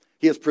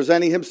He is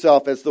presenting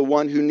himself as the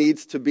one who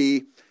needs to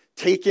be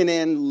taken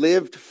in,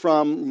 lived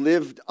from,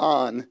 lived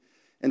on.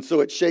 And so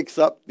it shakes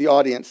up the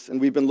audience.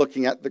 And we've been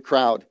looking at the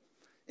crowd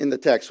in the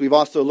text. We've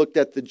also looked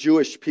at the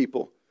Jewish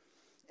people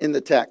in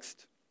the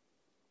text.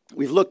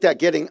 We've looked at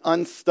getting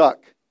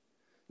unstuck,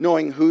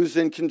 knowing who's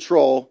in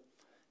control,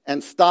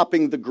 and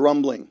stopping the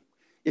grumbling.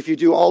 If you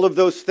do all of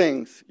those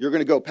things, you're going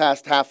to go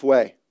past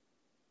halfway.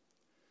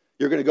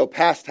 You're going to go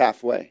past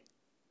halfway.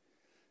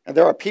 And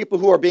there are people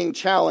who are being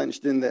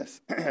challenged in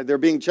this. They're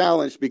being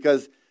challenged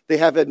because they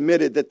have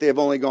admitted that they have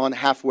only gone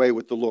halfway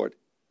with the Lord.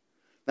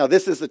 Now,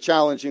 this is a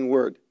challenging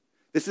word.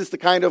 This is the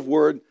kind of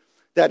word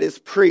that is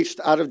preached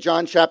out of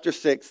John chapter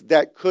 6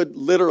 that could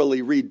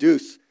literally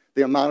reduce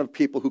the amount of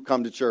people who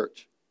come to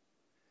church.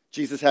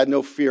 Jesus had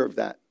no fear of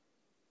that.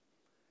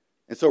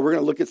 And so we're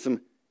going to look at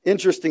some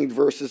interesting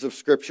verses of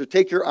Scripture.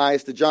 Take your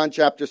eyes to John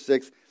chapter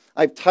 6.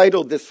 I've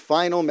titled this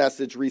final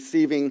message,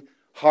 Receiving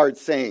Hard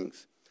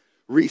Sayings.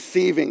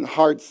 Receiving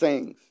hard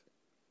sayings.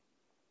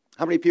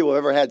 How many people have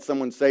ever had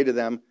someone say to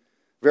them,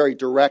 very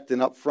direct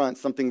and upfront,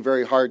 something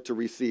very hard to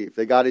receive?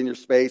 They got in your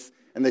space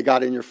and they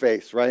got in your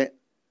face, right?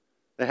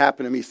 That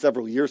happened to me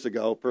several years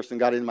ago. A person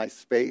got in my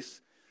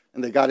space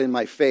and they got in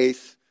my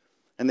face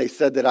and they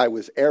said that I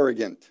was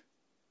arrogant.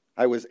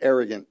 I was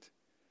arrogant.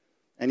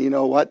 And you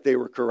know what? They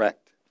were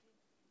correct.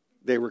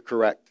 They were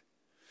correct.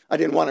 I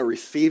didn't want to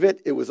receive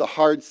it. It was a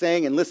hard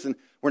saying. And listen,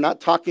 we're not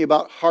talking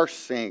about harsh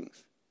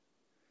sayings.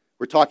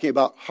 We're talking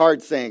about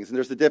hard sayings. And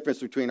there's a difference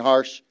between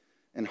harsh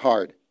and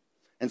hard.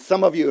 And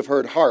some of you have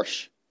heard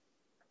harsh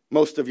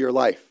most of your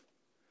life.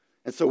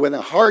 And so when a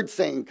hard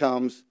saying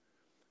comes,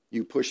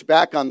 you push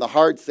back on the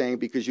hard saying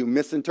because you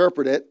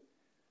misinterpret it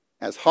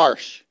as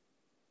harsh.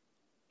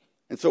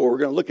 And so what we're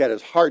going to look at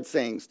is hard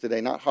sayings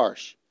today, not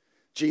harsh.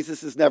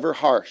 Jesus is never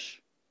harsh.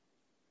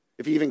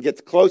 If he even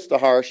gets close to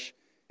harsh,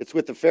 it's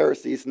with the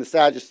Pharisees and the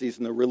Sadducees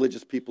and the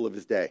religious people of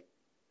his day.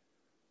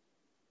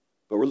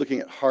 But we're looking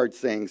at hard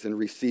sayings and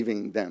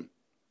receiving them.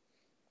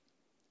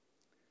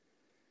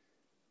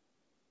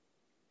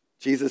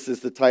 Jesus is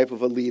the type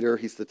of a leader.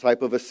 He's the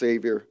type of a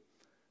Savior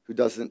who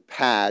doesn't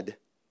pad.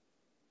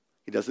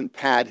 He doesn't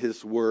pad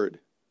his word.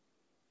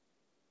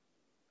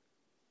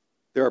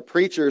 There are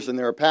preachers and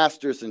there are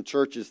pastors in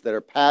churches that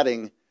are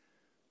padding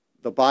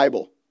the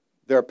Bible.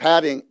 They're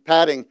padding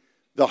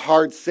the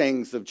hard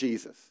sayings of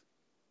Jesus.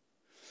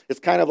 It's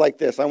kind of like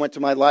this. I went to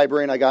my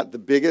library and I got the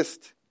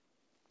biggest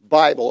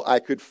Bible I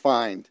could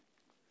find.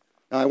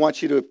 Now I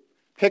want you to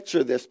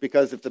picture this,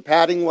 because if the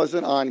padding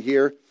wasn't on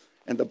here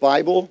and the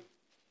Bible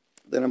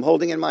that I'm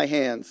holding in my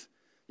hands,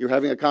 you're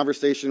having a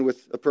conversation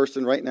with a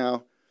person right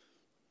now.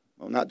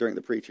 Well, not during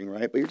the preaching,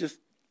 right? But you're just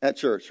at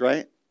church,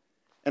 right?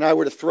 And I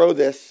were to throw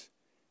this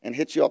and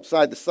hit you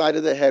upside the side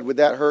of the head, would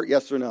that hurt?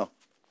 Yes or no?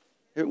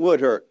 It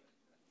would hurt.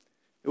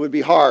 It would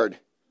be hard.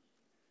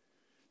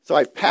 So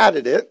I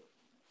padded it,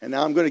 and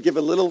now I'm going to give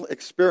a little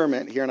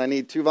experiment here, and I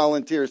need 2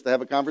 volunteers to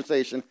have a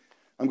conversation.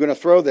 I'm going to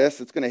throw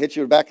this. It's going to hit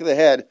you in the back of the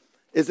head.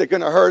 Is it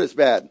going to hurt as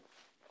bad?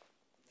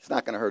 It's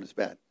not going to hurt as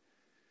bad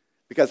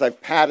because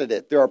I've padded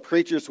it. There are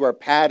preachers who are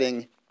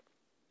padding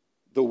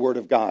the Word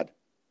of God.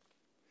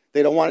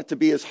 They don't want it to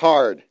be as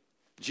hard.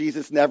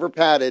 Jesus never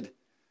padded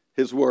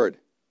his Word.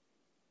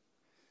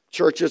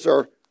 Churches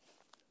are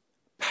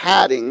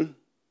padding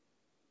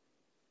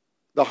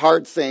the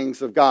hard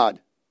sayings of God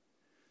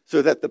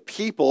so that the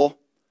people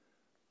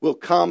will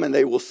come and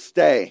they will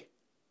stay.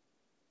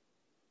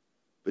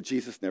 But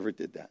Jesus never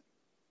did that.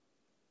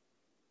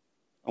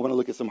 I want to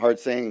look at some hard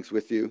sayings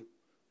with you.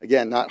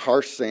 Again, not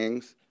harsh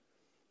sayings.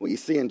 What you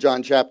see in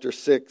John chapter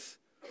 6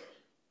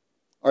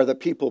 are the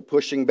people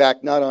pushing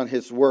back not on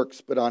his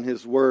works, but on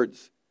his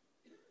words.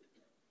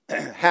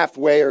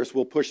 Halfwayers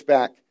will push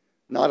back,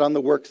 not on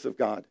the works of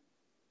God.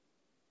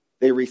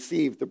 They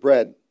received the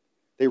bread.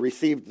 They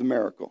received the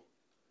miracle.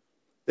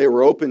 They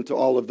were open to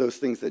all of those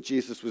things that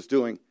Jesus was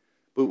doing.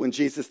 But when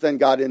Jesus then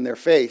got in their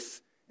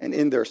face and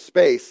in their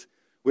space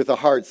with a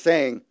hard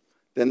saying,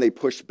 then they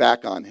pushed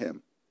back on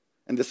him.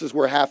 And this is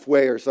where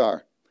halfwayers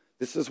are.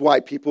 This is why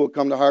people who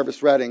come to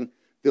Harvest Reading,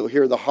 they'll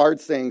hear the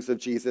hard sayings of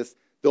Jesus,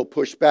 they'll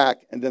push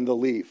back, and then they'll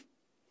leave.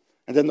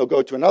 And then they'll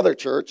go to another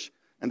church,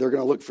 and they're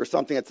going to look for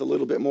something that's a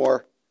little bit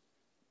more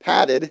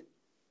padded,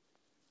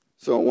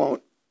 so it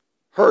won't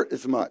hurt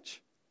as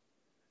much.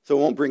 So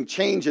it won't bring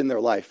change in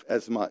their life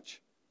as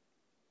much.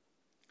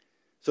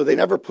 So they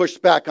never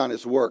pushed back on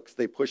his works.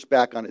 They pushed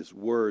back on his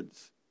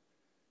words.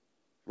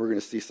 We're going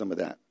to see some of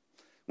that.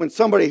 When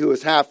somebody who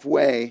is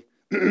halfway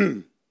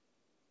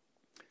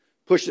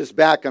pushes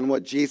back on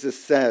what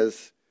Jesus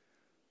says,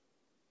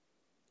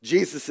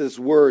 Jesus'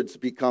 words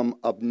become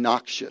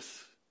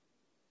obnoxious.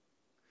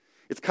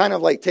 It's kind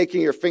of like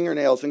taking your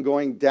fingernails and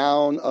going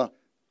down a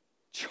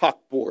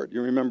chalkboard.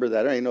 You remember that?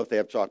 I don't even know if they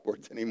have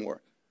chalkboards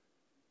anymore.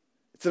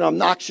 It's an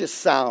obnoxious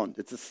sound.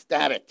 It's a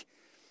static.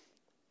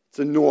 It's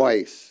a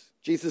noise.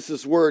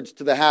 Jesus' words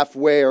to the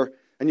halfwayer,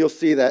 and you'll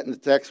see that in the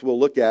text we'll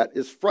look at,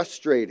 is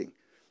frustrating.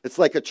 It's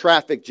like a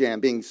traffic jam,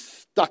 being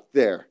stuck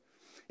there.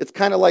 It's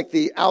kind of like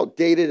the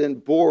outdated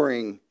and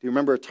boring. Do you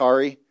remember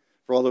Atari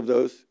for all of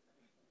those?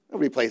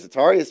 Nobody plays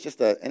Atari. It's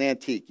just an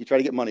antique. You try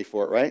to get money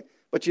for it, right?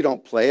 But you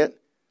don't play it.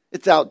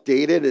 It's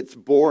outdated. It's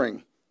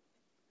boring.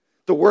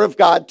 The Word of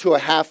God to a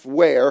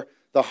half-wear,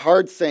 the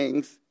hard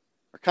sayings,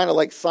 are kind of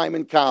like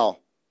Simon Cowell,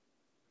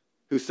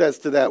 who says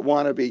to that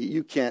wannabe,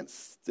 you can't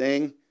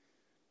sing.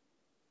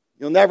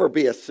 You'll never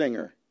be a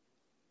singer.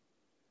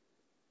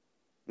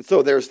 And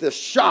so there's this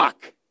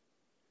shock.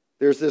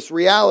 There's this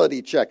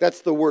reality check.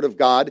 That's the Word of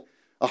God,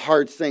 a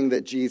hard saying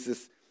that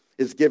Jesus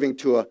is giving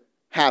to a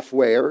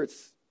half-wear.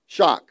 It's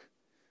shock.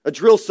 A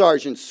drill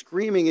sergeant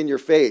screaming in your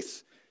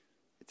face.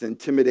 It's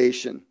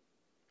intimidation.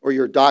 Or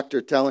your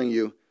doctor telling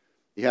you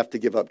you have to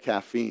give up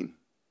caffeine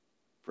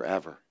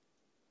forever.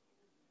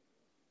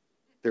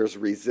 There's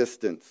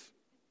resistance.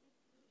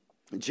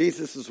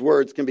 Jesus'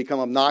 words can become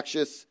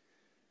obnoxious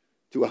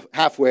to a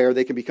half-wear.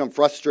 They can become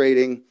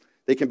frustrating.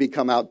 They can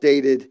become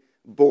outdated,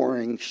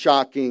 boring,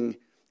 shocking,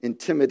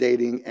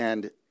 intimidating,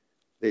 and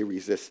they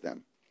resist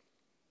them.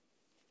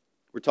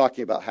 We're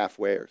talking about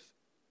half-wears.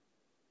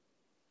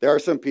 There are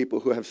some people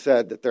who have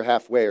said that they're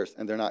half-wears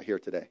and they're not here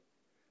today.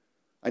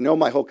 I know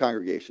my whole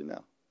congregation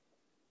now.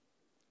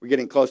 We're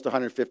getting close to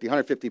 150.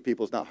 150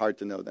 people is not hard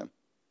to know them.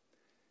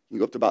 You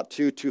go up to about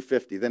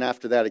 250. Then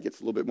after that, it gets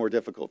a little bit more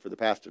difficult for the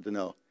pastor to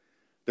know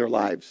their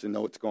lives and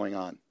know what's going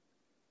on.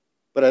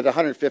 But at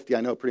 150,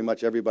 I know pretty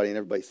much everybody in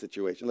everybody's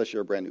situation, unless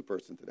you're a brand new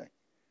person today.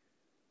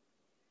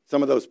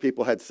 Some of those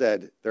people had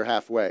said they're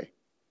halfway.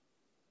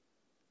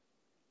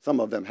 Some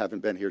of them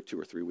haven't been here 2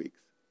 or 3 weeks.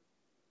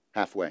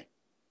 Halfway.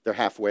 They're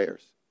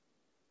halfwayers.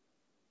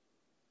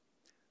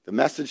 The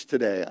message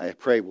today, I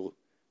pray, will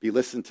be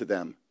listened to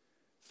them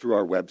through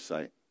our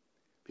website,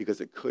 because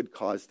it could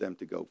cause them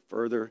to go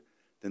further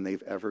than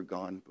they've ever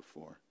gone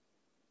before.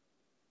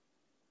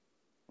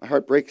 My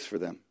heart breaks for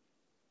them.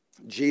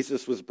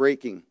 Jesus was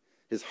breaking.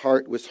 His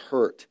heart was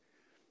hurt.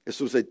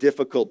 This was a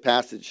difficult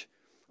passage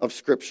of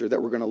Scripture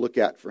that we're going to look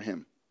at for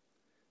him.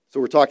 So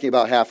we're talking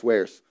about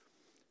halfwayers.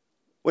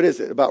 What is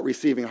it about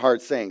receiving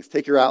hard sayings?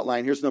 Take your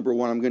outline. Here's number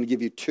 1. I'm going to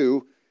give you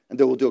 2, and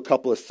then we'll do a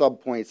couple of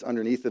subpoints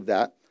underneath of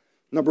that.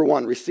 Number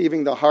 1,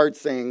 receiving the hard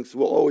sayings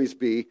will always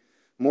be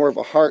more of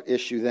a heart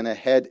issue than a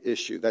head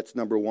issue. That's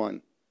number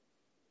 1.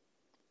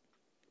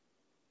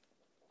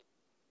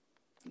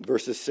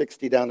 Verses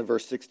 60 down to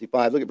verse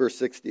 65. Look at verse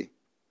 60.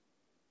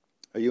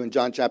 Are you in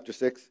John chapter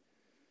 6?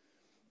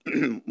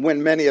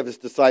 When many of his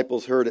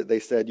disciples heard it, they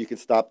said, you can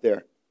stop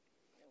there.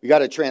 We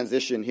got a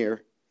transition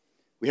here.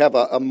 We have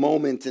a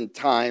moment in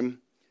time.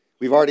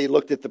 We've already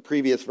looked at the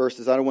previous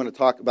verses. I don't want to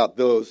talk about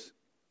those.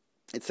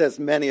 It says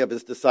many of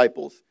his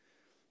disciples,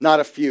 not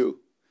a few.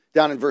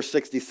 Down in verse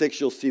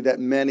 66, you'll see that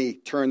many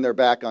turn their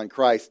back on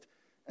Christ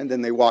and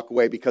then they walk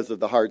away because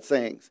of the hard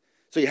sayings.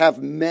 So you have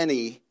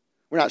many.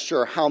 We're not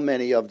sure how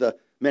many of the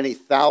many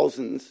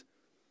thousands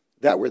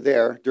that were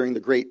there during the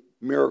great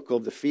miracle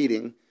of the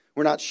feeding.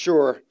 We're not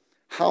sure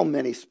how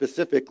many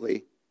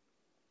specifically,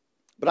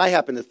 but I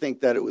happen to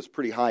think that it was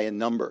pretty high in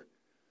number.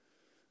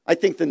 I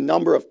think the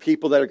number of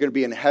people that are going to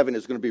be in heaven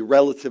is going to be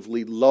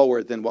relatively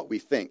lower than what we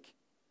think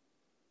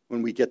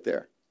when we get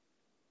there.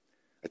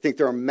 I think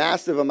there are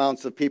massive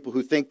amounts of people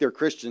who think they're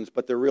Christians,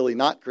 but they're really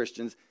not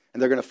Christians,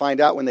 and they're going to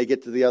find out when they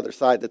get to the other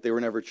side that they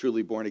were never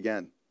truly born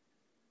again.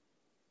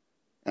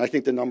 And I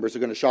think the numbers are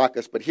going to shock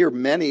us. But here,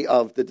 many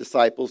of the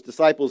disciples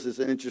is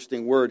an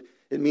interesting word.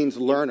 It means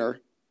learner.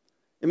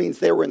 It means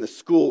they were in the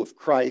school of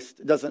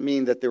Christ. It doesn't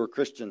mean that they were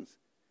Christians.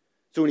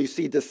 So when you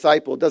see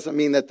disciple, it doesn't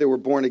mean that they were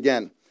born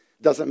again.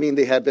 It doesn't mean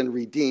they have been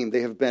redeemed.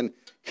 They have been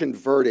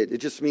converted. It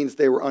just means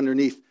they were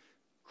underneath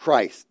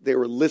Christ. They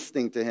were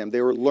listening to him.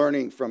 They were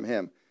learning from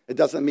him. It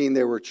doesn't mean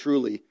they were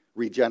truly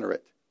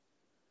regenerate.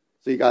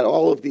 So you got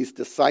all of these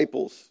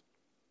disciples,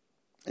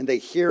 and they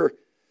hear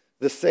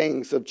the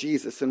sayings of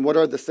Jesus. And what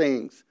are the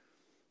sayings?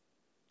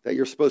 That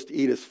you're supposed to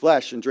eat his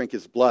flesh and drink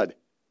his blood.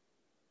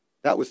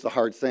 That was the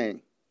hard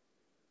saying.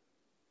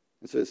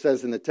 And so it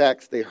says in the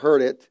text, they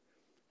heard it,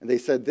 and they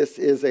said, this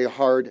is a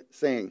hard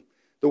saying.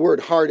 The word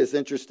hard is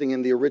interesting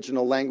in the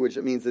original language.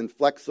 It means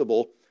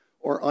inflexible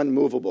or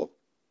unmovable.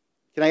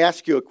 Can I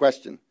ask you a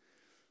question?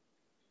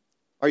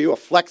 Are you a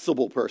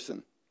flexible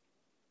person?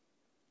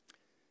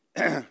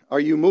 Are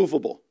you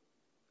movable?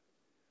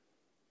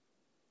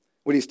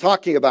 What he's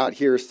talking about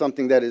here is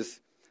something that is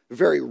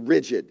very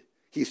rigid.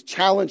 He's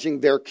challenging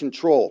their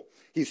control.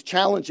 He's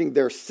challenging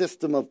their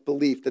system of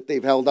belief that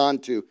they've held on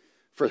to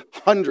for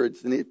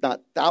hundreds, and if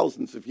not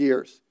thousands of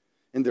years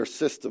in their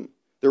system,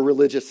 their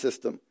religious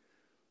system.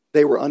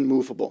 They were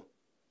unmovable.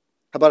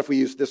 How about if we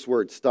use this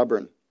word,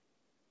 stubborn?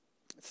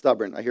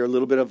 Stubborn. I hear a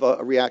little bit of a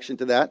reaction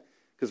to that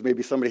because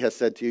maybe somebody has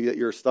said to you that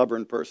you're a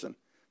stubborn person.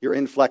 You're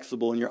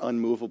inflexible and you're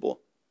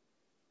unmovable.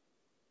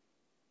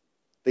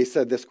 They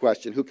said this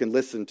question, who can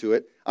listen to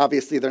it?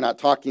 Obviously, they're not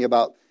talking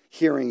about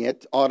hearing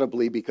it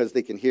audibly because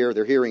they can hear.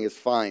 Their hearing is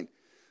fine.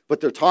 But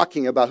they're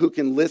talking about who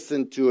can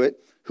listen to it,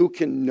 who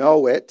can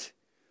know it.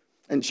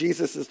 And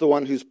Jesus is the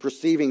one who's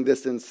perceiving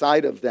this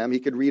inside of them. He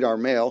could read our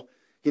mail.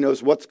 He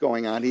knows what's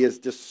going on. He is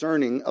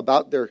discerning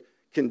about their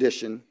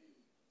condition.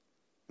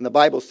 And the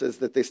Bible says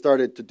that they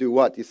started to do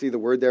what? Do you see the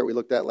word there we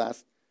looked at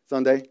last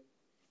Sunday?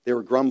 They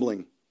were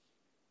grumbling.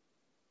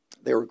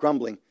 They were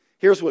grumbling.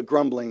 Here's what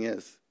grumbling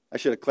is. I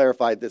should have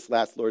clarified this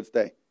last Lord's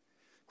Day.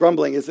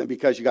 Grumbling isn't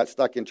because you got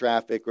stuck in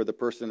traffic or the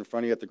person in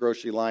front of you at the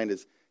grocery line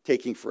is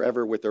taking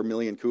forever with their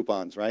million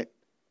coupons, right?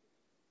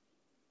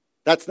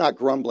 That's not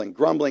grumbling.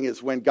 Grumbling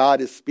is when God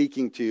is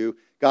speaking to you.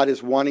 God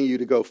is wanting you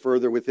to go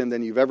further with him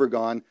than you've ever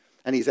gone,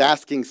 and he's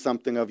asking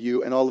something of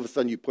you, and all of a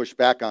sudden you push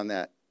back on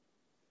that.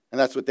 And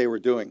that's what they were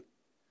doing.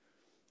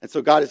 And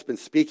so God has been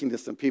speaking to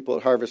some people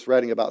at Harvest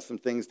Reading about some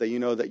things that you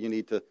know that you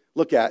need to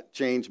look at,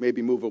 change,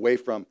 maybe move away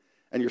from,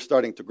 and you're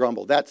starting to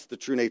grumble. That's the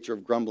true nature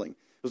of grumbling.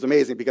 It was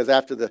amazing because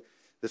after the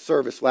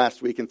service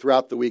last week and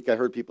throughout the week, I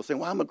heard people saying,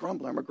 well, I'm a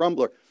grumbler.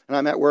 And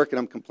I'm at work and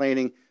I'm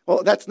complaining.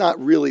 Well, that's not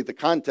really the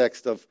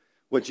context of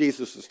what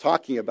Jesus was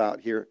talking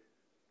about here.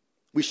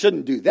 We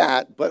shouldn't do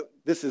that, but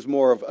this is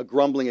more of a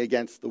grumbling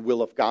against the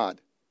will of God.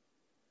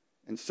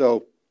 And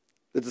so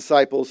the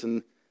disciples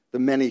and the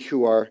many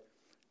who are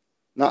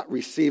not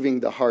receiving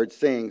the hard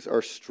sayings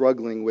are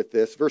struggling with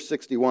this. Verse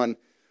 61,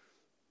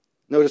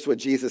 notice what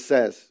Jesus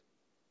says.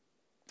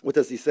 What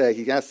does he say?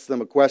 He asks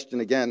them a question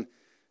again.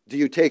 Do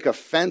you take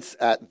offense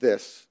at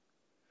this?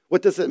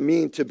 What does it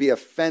mean to be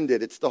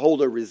offended? It's to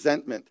hold a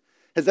resentment.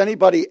 Has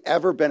anybody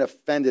ever been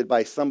offended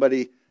by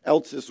somebody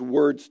else's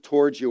words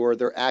towards you or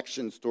their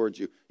actions towards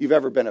you? You've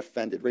ever been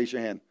offended? Raise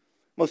your hand.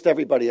 Most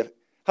everybody. How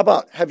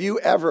about, have you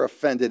ever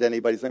offended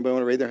anybody? Does anybody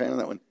want to raise their hand on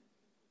that one?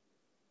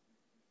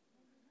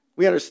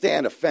 We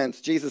understand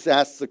offense. Jesus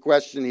asks the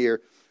question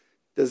here,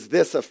 does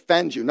this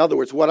offend you? In other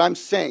words, what I'm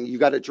saying, you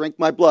got to drink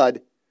my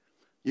blood.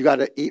 You got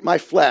to eat my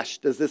flesh.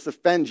 Does this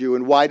offend you?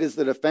 And why does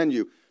it offend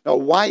you? Now,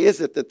 why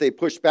is it that they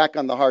push back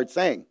on the hard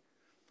saying?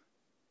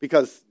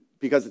 Because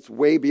it's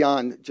way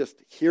beyond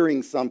just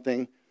hearing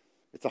something.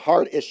 It's a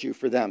hard issue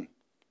for them.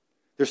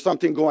 There's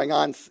something going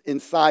on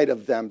inside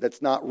of them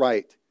that's not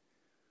right.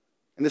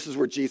 And this is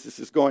where Jesus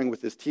is going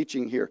with his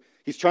teaching here.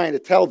 He's trying to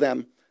tell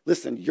them,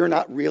 listen, you're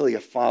not really a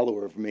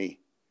follower of me.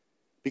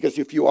 Because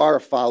if you are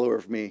a follower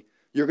of me,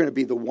 you're going to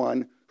be the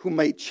one who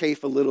might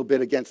chafe a little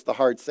bit against the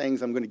hard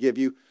sayings I'm going to give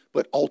you,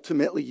 but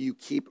ultimately you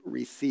keep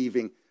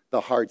receiving the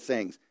hard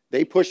sayings.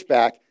 They push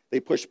back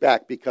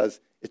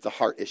because it's a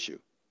heart issue.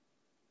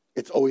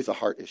 It's always a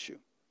heart issue.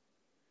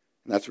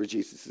 And that's where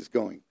Jesus is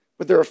going.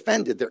 But they're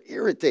offended. They're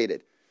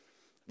irritated.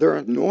 They're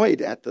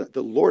annoyed at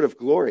the Lord of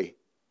glory.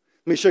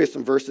 Let me show you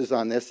some verses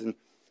on this. In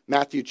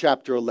Matthew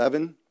chapter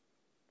 11,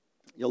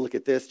 you'll look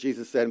at this.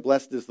 Jesus said,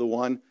 blessed is the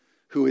one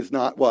who is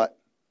not what?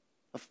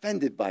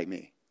 Offended by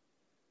me.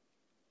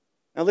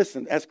 Now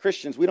listen, as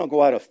Christians, we don't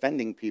go out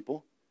offending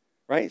people,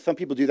 right? Some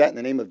people do that in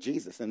the name of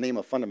Jesus, in the name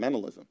of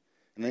fundamentalism,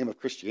 in the name of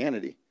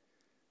Christianity.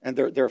 And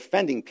they're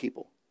offending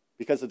people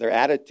because of their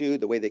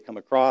attitude, the way they come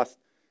across,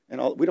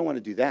 and all. We don't want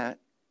to do that.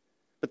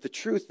 But the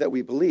truth that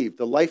we believe,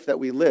 the life that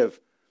we live,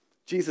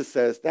 Jesus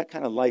says that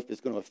kind of life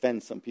is going to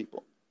offend some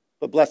people.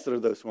 But blessed are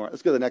those who aren't.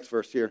 Let's go to the next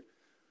verse here.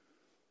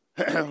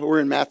 We're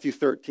in Matthew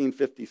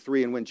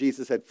 13:53, and when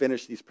Jesus had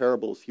finished these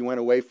parables, he went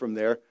away from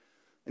there,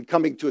 and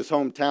coming to his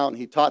hometown,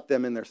 he taught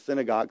them in their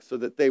synagogue so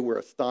that they were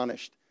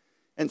astonished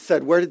and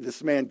said, where did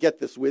this man get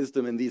this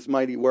wisdom and these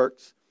mighty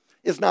works?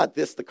 Is not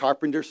this the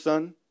carpenter's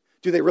son?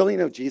 Do they really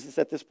know Jesus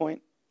at this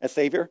point as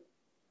Savior?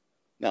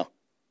 No.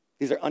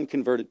 These are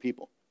unconverted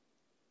people.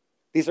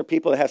 These are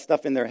people that have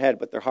stuff in their head,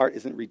 but their heart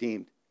isn't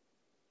redeemed.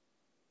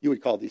 You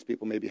would call these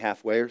people maybe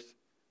halfwayers,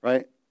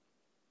 right?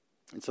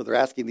 And so they're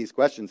asking these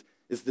questions.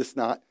 Is this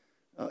not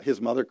his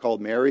mother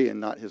called Mary and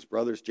not his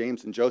brothers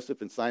James and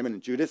Joseph and Simon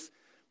and Judas?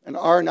 And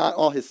are not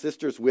all his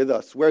sisters with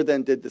us? Where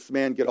then did this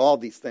man get all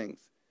these things?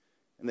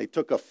 And they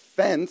took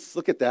offense.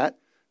 Look at that.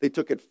 They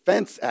took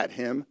offense at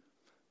him.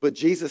 But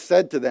Jesus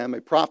said to them, a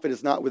prophet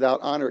is not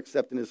without honor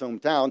except in his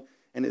hometown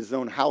and his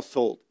own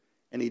household.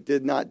 And he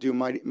did not do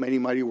many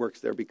mighty works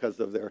there because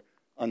of their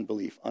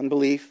unbelief.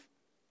 Unbelief,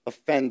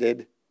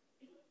 offended,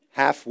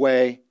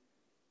 halfway,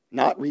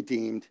 not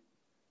redeemed.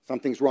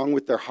 Something's wrong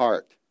with their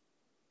heart.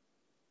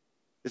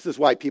 This is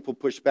why people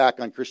push back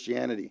on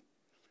Christianity.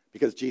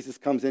 Because Jesus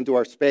comes into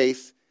our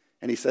space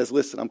and he says,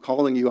 listen, I'm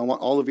calling you. I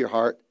want all of your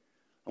heart.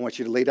 I want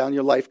you to lay down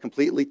your life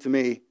completely to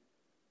me.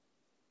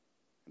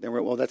 And then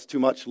we're, well, that's too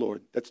much,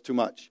 Lord. That's too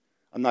much.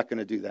 I'm not going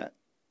to do that.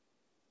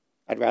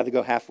 I'd rather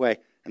go halfway.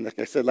 And like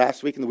I said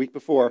last week and the week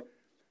before,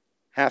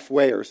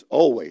 halfwayers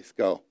always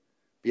go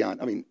beyond.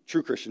 I mean,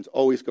 true Christians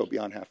always go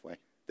beyond halfway.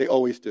 They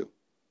always do.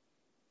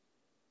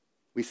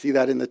 We see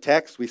that in the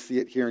text. We see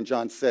it here in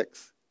John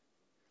 6.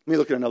 Let me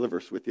look at another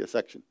verse with you, a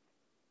section.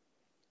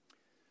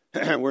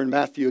 We're in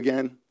Matthew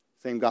again,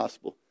 same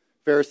gospel.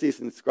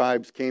 Pharisees and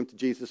scribes came to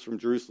Jesus from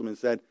Jerusalem and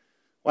said,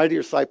 why do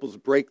your disciples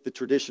break the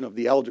tradition of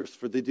the elders,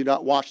 for they do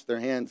not wash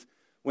their hands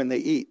when they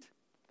eat?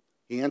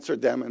 He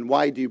answered them, and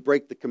why do you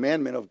break the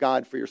commandment of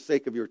God for your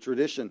sake of your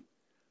tradition?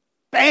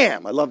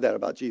 Bam! I love that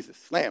about Jesus.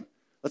 Slam.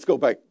 Let's go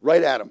back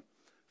right at him.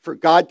 For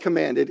God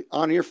commanded,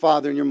 honor your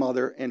father and your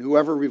mother, and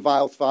whoever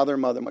reviles father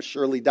and mother must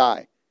surely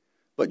die.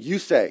 But you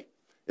say,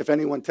 if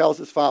anyone tells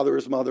his father or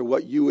his mother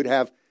what you would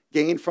have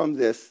gained from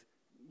this,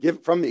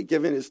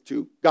 given is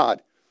to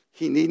God,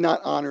 he need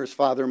not honor his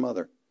father or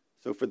mother.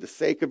 So for the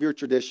sake of your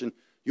tradition,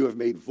 You have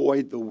made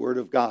void the word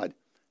of God.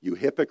 You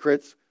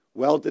hypocrites,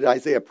 well did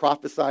Isaiah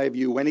prophesy of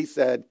you when he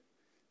said,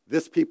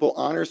 this people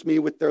honors me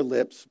with their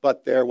lips,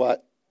 but their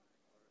what?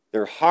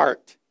 Their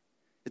heart.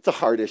 It's a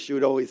heart issue,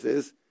 it always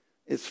is.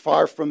 It's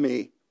far from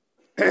me.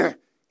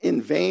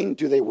 In vain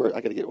do they worship.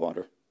 I got to get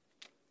water.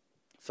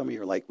 Some of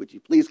you are like, would you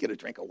please get a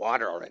drink of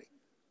water already?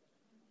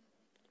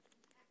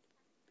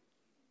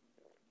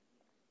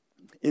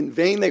 In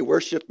vain they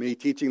worship me,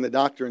 teaching the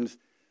doctrines,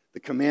 the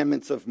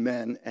commandments of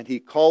men. And he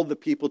called the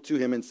people to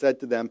him and said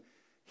to them,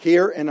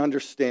 hear and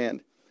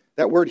understand.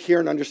 That word hear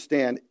and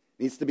understand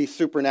needs to be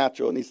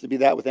supernatural. It needs to be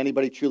that with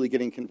anybody truly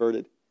getting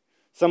converted.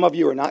 Some of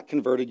you are not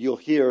converted. You'll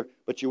hear,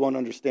 but you won't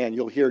understand.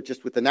 You'll hear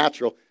just with the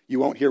natural. You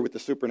won't hear with the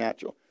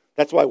supernatural.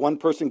 That's why one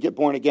person get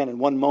born again in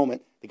one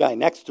moment. The guy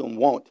next to him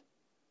won't.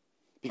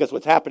 Because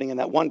what's happening in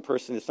that one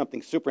person is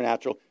something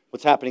supernatural.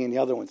 What's happening in the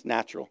other one's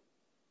natural.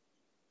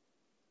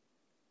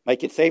 Might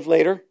get saved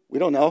later. We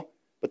don't know.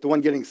 But the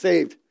one getting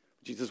saved,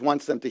 Jesus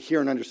wants them to hear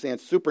and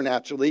understand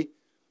supernaturally,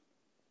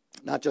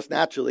 not just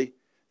naturally,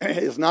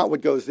 is not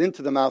what goes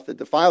into the mouth that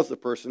defiles the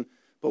person,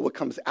 but what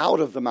comes out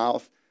of the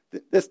mouth,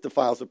 this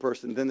defiles the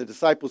person. Then the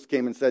disciples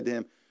came and said to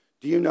him,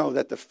 do you know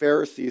that the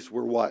Pharisees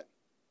were what?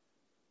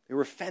 They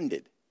were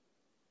offended.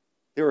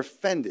 They were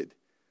offended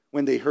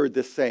when they heard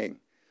this saying.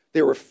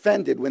 They were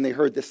offended when they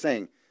heard this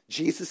saying.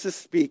 Jesus is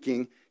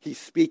speaking. He's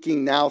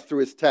speaking now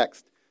through his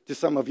text to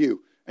some of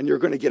you. And you're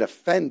going to get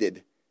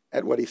offended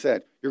at what he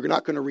said. You're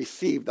not going to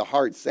receive the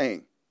hard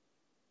saying.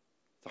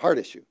 It's a heart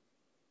issue.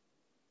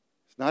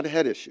 It's not a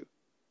head issue.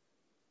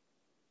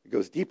 It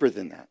goes deeper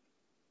than that.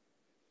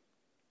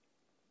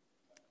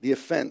 The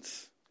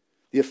offense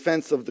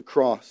of the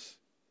cross.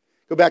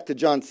 Go back to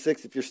John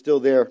 6 if you're still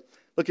there.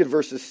 Look at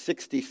verses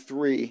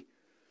 63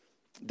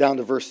 down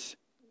to verse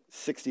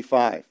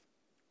 65.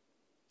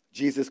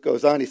 Jesus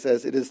goes on, he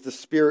says, it is the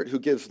Spirit who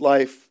gives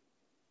life.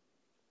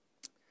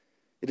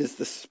 It is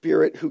the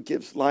Spirit who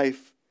gives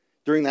life.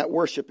 During that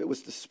worship, it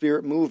was the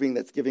Spirit moving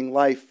that's giving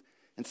life.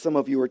 And some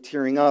of you are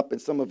tearing up,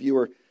 and some of you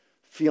are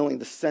feeling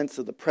the sense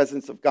of the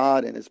presence of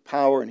God and his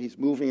power, and he's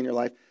moving in your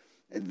life.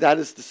 That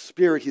is the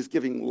Spirit. He's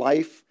giving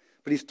life,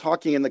 but he's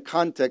talking in the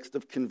context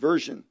of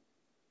conversion.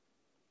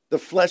 The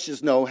flesh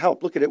is no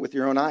help. Look at it with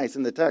your own eyes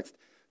in the text.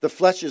 The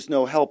flesh is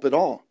no help at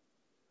all.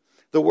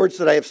 The words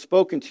that I have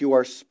spoken to you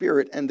are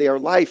spirit and they are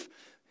life.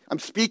 I'm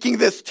speaking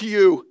this to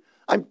you.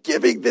 I'm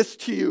giving this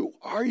to you.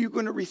 Are you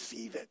going to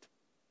receive it?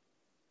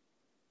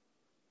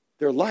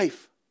 They're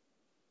life.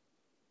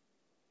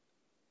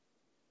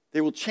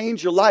 They will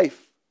change your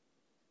life.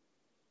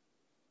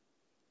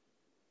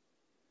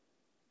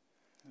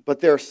 But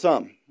there are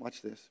some,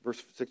 watch this,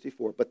 verse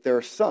 64, but there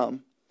are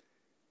some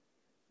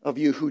of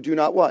you who do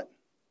not what?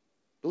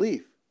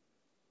 Believe.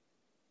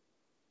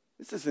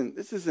 This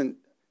isn't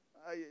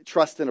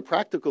trust in a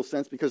practical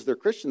sense because they're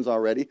Christians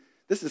already.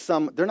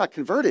 They're not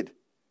converted.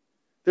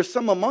 There's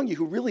some among you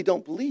who really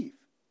don't believe.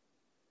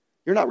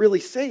 You're not really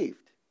saved.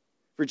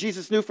 For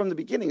Jesus knew from the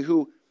beginning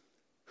who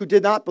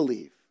did not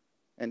believe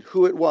and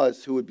who it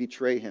was who would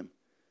betray him.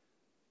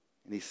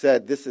 And he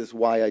said, this is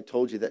why I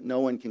told you that no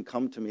one can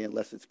come to me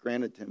unless it's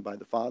granted to him by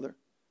the Father.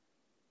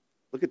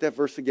 Look at that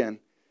verse again.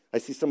 I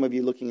see some of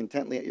you looking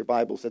intently at your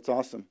Bibles. That's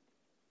awesome.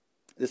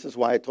 This is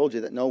why I told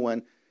you that no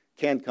one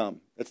can come.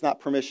 That's not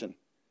permission.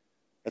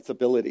 That's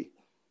ability.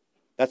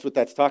 That's what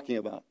that's talking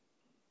about.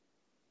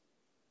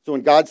 So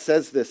when God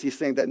says this, he's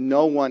saying that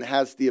no one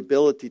has the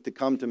ability to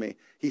come to me.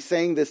 He's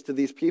saying this to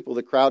these people,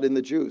 the crowd and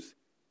the Jews.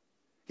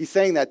 He's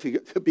saying that to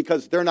you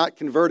because they're not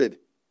converted.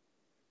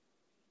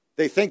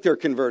 They think they're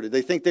converted.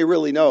 They think they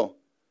really know.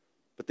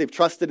 But they've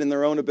trusted in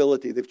their own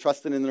ability. They've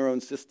trusted in their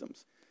own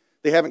systems.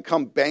 They haven't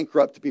come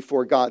bankrupt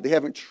before God. They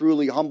haven't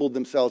truly humbled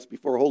themselves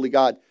before holy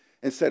God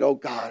and said, oh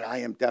God, I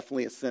am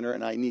definitely a sinner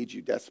and I need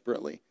you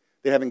desperately.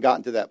 They haven't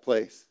gotten to that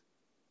place.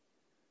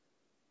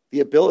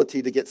 The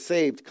ability to get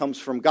saved comes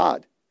from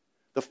God.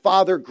 The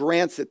Father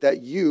grants it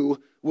that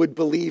you would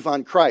believe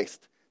on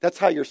Christ. That's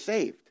how you're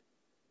saved.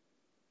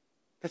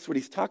 That's what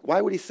he's talking. Why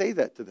would he say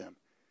that to them?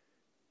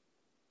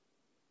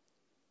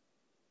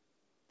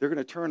 They're going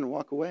to turn and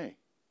walk away.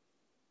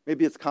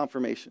 Maybe it's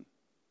confirmation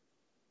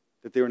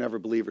that they were never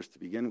believers to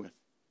begin with.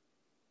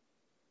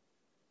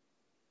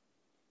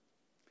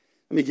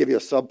 Let me give you a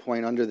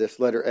subpoint under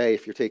this letter A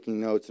if you're taking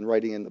notes and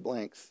writing in the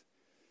blanks.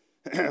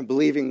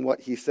 Believing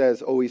what he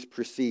says always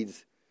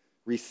precedes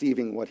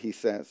receiving what he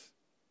says.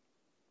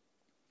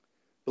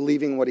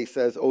 Believing what he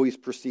says always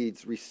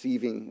precedes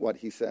receiving what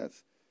he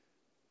says.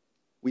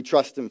 We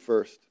trust him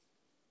first.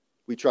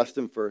 We trust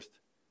him first.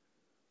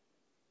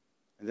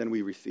 And then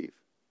we receive.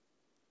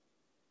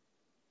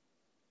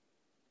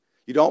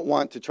 You don't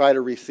want to try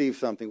to receive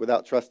something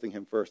without trusting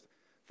him first.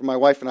 For my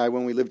wife and I,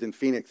 when we lived in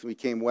Phoenix, we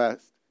came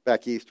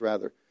back east,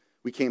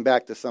 we came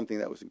back to something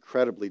that was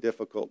incredibly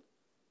difficult.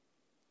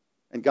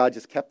 And God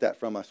just kept that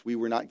from us. We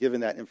were not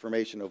given that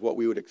information of what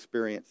we would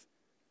experience.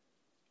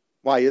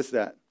 Why is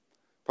that?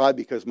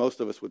 Probably because most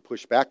of us would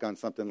push back on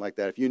something like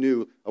that. If you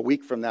knew a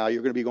week from now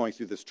you're going to be going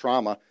through this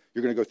trauma,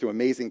 you're going to go through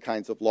amazing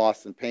kinds of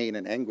loss and pain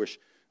and anguish,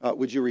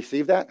 Would you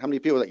receive that? How many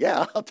people are like,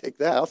 yeah, I'll take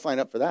that. I'll sign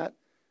up for that.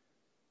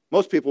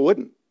 Most people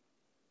wouldn't.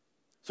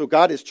 So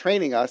God is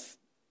training us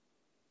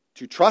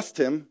to trust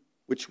him,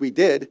 which we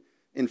did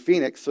in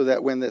Phoenix, so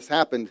that when this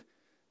happened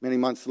many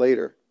months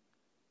later,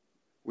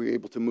 we were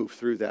able to move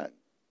through that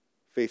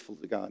faithful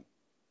to God.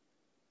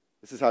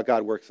 This is how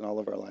God works in all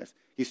of our lives.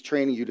 He's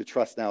training you to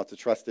trust now. It's a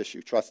trust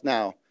issue. Trust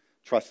now.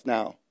 Trust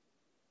now.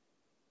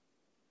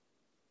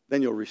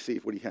 Then you'll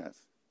receive what he has.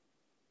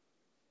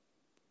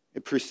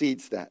 It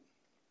precedes that.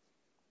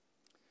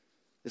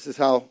 This is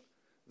how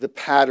the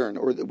pattern,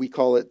 or we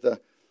call it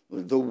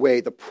the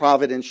way, the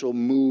providential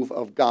move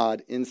of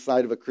God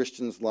inside of a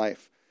Christian's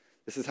life.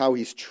 This is how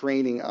he's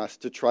training us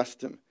to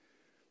trust him.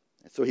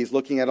 And so he's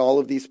looking at all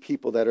of these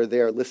people that are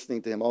there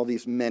listening to him, all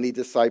these many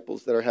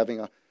disciples that are having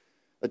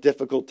a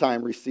difficult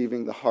time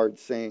receiving the hard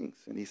sayings.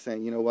 And he's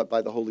saying, you know what,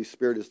 by the Holy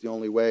Spirit is the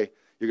only way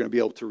you're going to be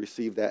able to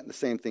receive that. And the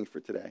same thing for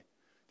today.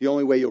 The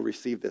only way you'll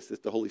receive this is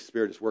the Holy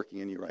Spirit is working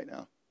in you right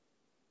now.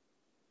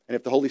 And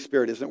if the Holy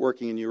Spirit isn't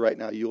working in you right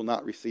now, you will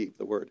not receive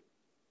the word.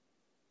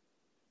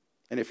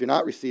 And if you're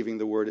not receiving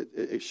the word,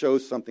 it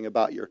shows something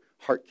about your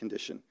heart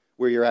condition,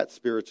 where you're at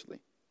spiritually.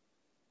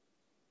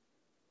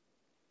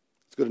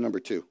 Let's go to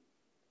number 2.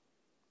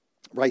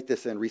 Write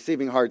this in.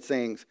 Receiving hard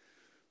sayings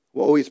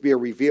will always be a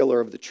revealer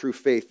of the true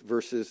faith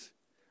versus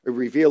a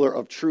revealer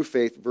of true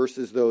faith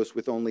versus those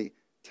with only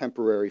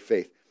temporary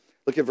faith.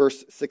 Look at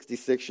verse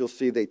 66. You'll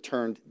see they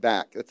turned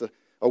back. That's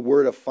a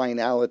word of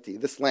finality.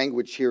 This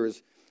language here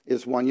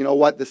is one, you know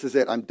what? This is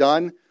it. I'm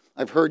done.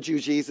 I've heard you,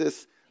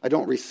 Jesus. I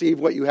don't receive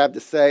what you have to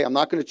say. I'm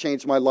not going to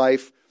change my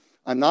life.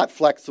 I'm not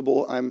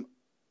flexible. I'm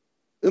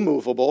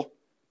immovable.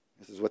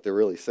 This is what they're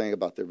really saying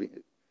about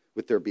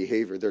with their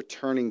behavior. They're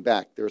turning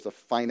back. There's a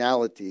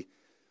finality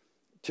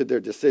to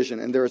their decision,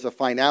 and there is a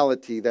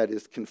finality that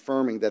is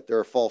confirming that they're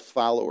a false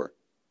follower.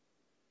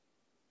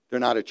 They're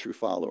not a true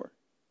follower.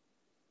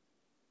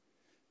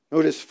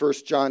 Notice 1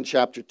 John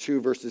chapter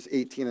 2, verses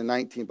 18 and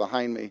 19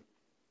 behind me.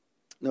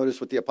 Notice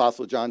what the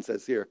Apostle John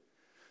says here.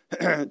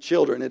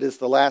 Children, it is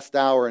the last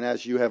hour, and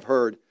as you have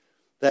heard,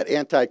 that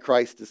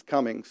Antichrist is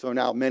coming. So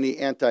now many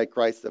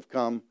Antichrists have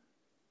come.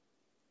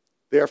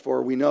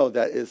 Therefore, we know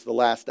that is the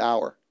last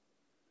hour.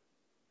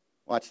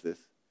 Watch this.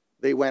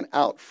 They went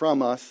out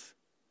from us,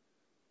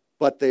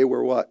 but they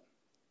were what?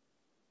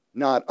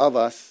 Not of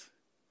us.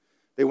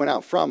 They went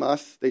out from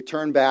us. They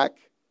turned back.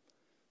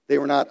 They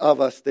were not of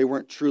us. They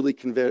weren't truly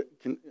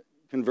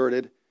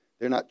converted.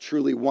 They're not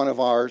truly one of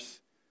ours.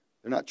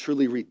 They're not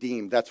truly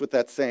redeemed. That's what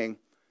that's saying.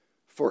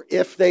 For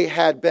if they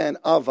had been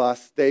of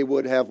us, they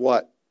would have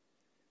what?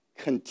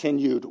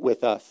 Continued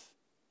with us.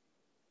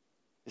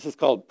 This is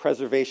called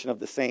preservation of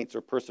the saints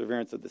or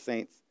perseverance of the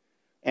saints.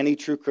 Any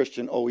true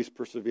Christian always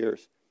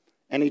perseveres.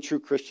 Any true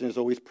Christian is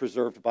always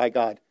preserved by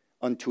God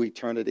unto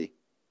eternity.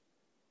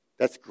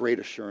 That's great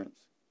assurance.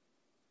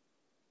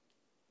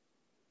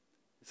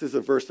 This is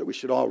a verse that we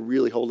should all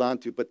really hold on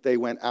to, but they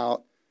went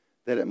out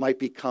that it might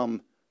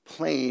become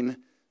plain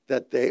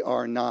that they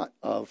are not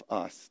of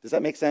us. Does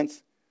that make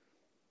sense?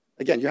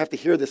 Again, you have to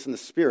hear this in the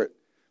Spirit,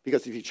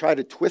 because if you try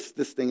to twist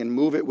this thing and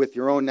move it with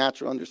your own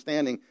natural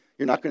understanding,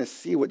 you're not going to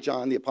see what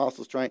John the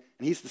Apostle is trying.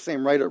 And he's the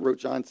same writer that wrote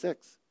John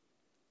 6.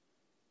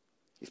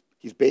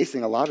 He's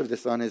basing a lot of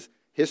this on his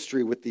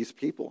history with these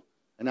people.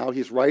 And now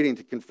he's writing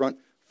to confront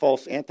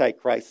false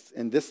antichrists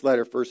in this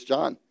letter, 1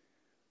 John.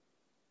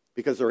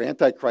 Because there are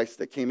antichrists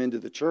that came into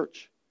the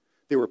church.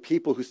 There were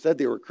people who said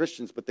they were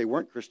Christians, but they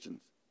weren't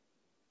Christians.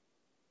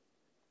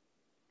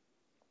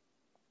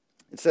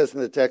 It says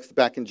in the text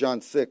back in John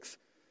 6,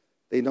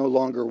 they no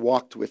longer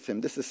walked with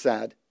him. This is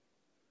sad.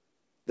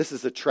 This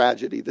is a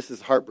tragedy. This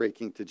is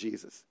heartbreaking to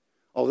Jesus.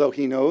 Although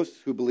he knows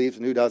who believes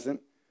and who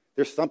doesn't,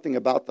 there's something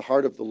about the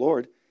heart of the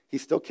Lord. He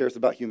still cares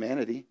about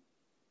humanity.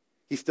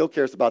 He still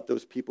cares about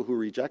those people who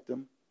reject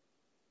him.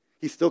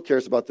 He still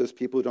cares about those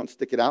people who don't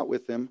stick it out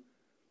with him.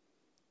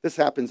 This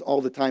happens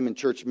all the time in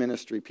church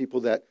ministry.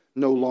 People that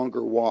no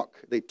longer walk,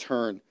 they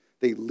turn,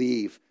 they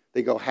leave,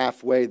 they go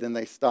halfway, then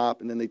they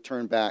stop, and then they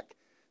turn back.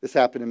 This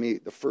happened to me,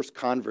 the first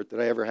convert that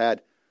I ever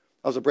had.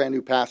 I was a brand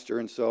new pastor,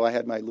 and so I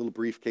had my little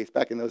briefcase.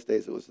 Back in those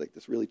days, it was like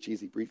this really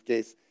cheesy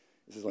briefcase.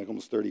 This is like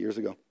almost 30 years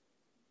ago.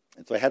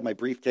 And so I had my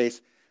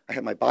briefcase. I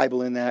had my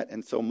Bible in that,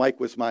 and so Mike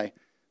was my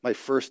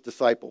first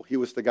disciple. He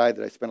was the guy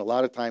that I spent a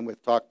lot of time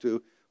with, talked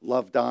to,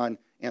 loved on,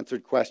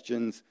 answered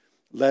questions,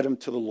 led him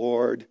to the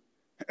Lord,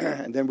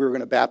 and then we were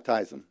going to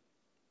baptize him.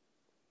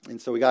 And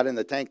so we got in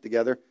the tank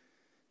together,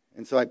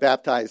 and so I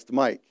baptized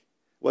Mike. It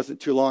wasn't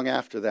too long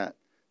after that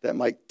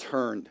Mike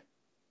turned.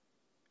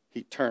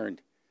 He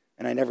turned,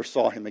 and I never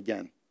saw him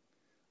again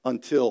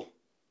until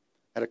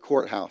at a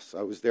courthouse.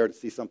 I was there to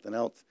see something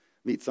else,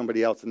 meet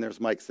somebody else, and there's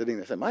Mike sitting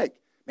there. I said, Mike,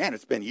 man,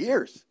 it's been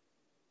years.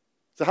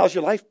 So how's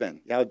your life been?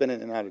 Yeah, I've been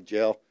in and out of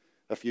jail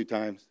a few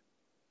times.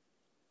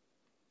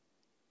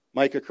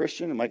 Mike a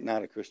Christian and Mike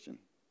not a Christian?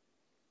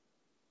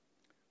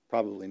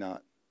 Probably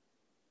not.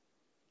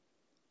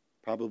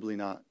 Probably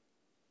not.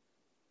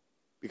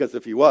 Because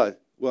if he was,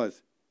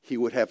 he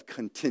would have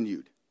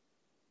continued.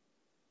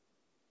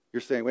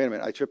 You're saying, wait a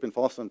minute, I trip and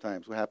fall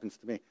sometimes. What happens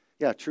to me?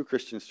 Yeah, true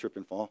Christians trip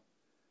and fall.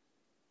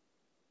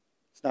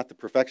 It's not the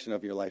perfection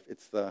of your life,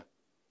 it's the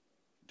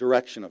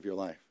direction of your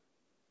life.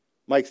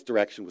 Mike's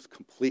direction was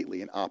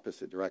completely an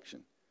opposite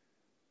direction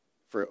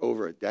for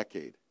over a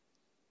decade.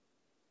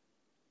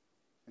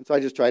 And so I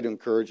just tried to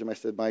encourage him. I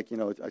said, Mike,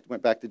 I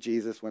went back to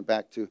Jesus,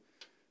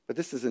 but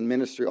this is in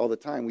ministry all the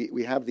time.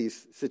 We have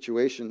these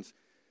situations.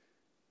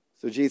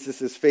 So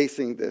Jesus is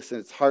facing this, and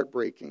it's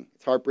heartbreaking.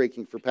 It's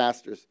heartbreaking for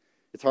pastors.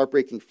 It's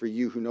heartbreaking for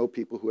you who know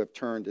people who have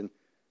turned and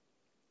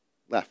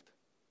left,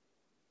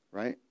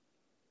 right?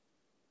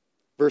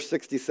 Verse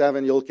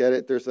 67, you look at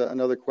it, there's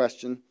another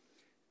question.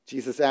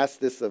 Jesus asked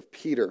this of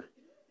Peter.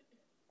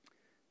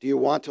 Do you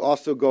want to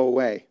also go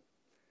away?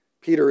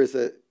 Peter is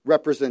a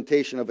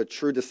representation of a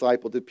true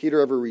disciple. Did Peter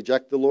ever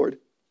reject the Lord?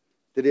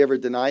 Did he ever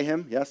deny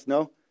him? Yes,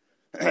 no?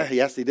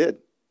 Yes, he did.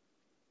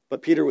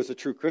 But Peter was a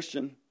true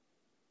Christian.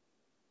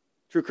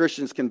 True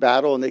Christians can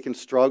battle and they can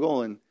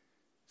struggle, and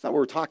it's not what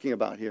we're talking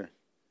about here.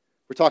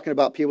 We're talking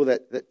about people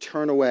that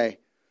turn away.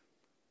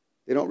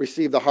 They don't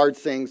receive the hard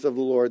sayings of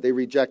the Lord. They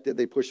reject it.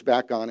 They push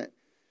back on it.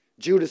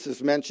 Judas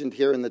is mentioned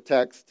here in the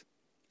text.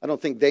 I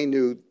don't think they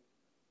knew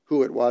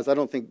who it was. I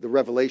don't think the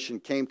revelation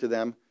came to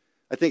them.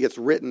 I think it's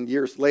written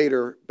years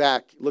later,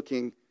 back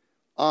looking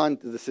on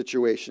to the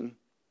situation.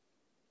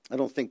 I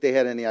don't think they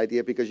had any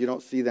idea because you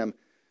don't see them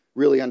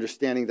really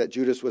understanding that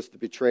Judas was the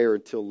betrayer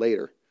until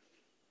later.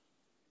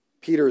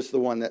 Peter is the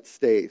one that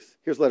stays.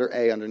 Here's letter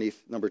A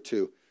underneath number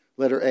 2.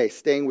 Letter A,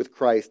 staying with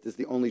Christ is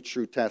the only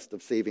true test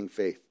of saving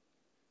faith.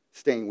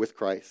 Staying with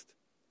Christ.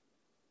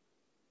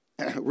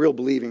 Real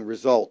believing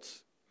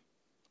results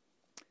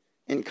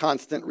in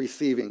constant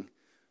receiving,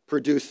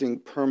 producing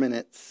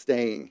permanent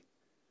staying.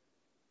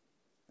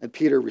 And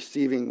Peter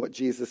receiving what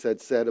Jesus had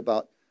said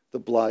about the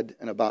blood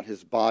and about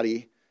his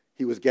body,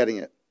 he was getting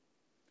it.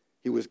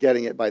 He was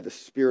getting it by the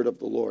Spirit of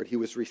the Lord. He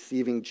was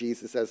receiving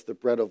Jesus as the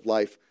bread of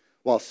life,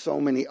 while so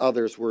many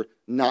others were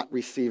not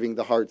receiving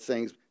the hard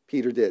sayings.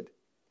 Peter did.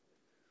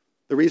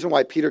 The reason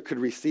why Peter could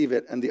receive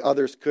it and the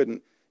others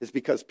couldn't is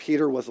because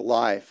Peter was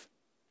alive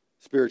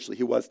spiritually.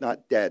 He was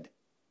not dead.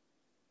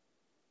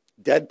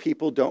 Dead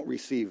people don't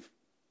receive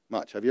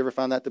much. Have you ever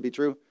found that to be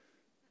true?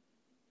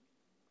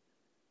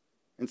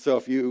 And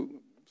so if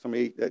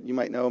somebody that you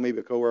might know, maybe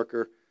a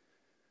coworker,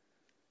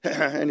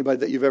 anybody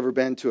that you've ever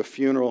been to a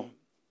funeral,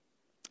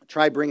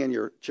 try bringing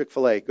your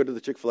Chick-fil-A. Go to the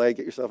Chick-fil-A,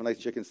 get yourself a nice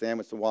chicken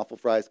sandwich, some waffle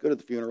fries, go to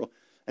the funeral,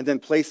 and then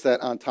place that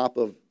on top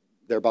of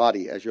their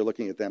body as you're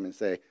looking at them and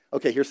say,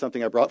 okay, here's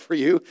something I brought for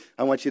you.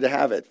 I want you to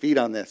have it. Feed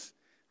on this,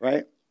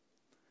 right?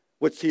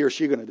 What's he or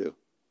she going to do?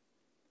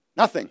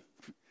 Nothing.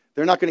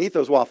 They're not going to eat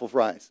those waffle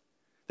fries.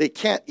 They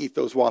can't eat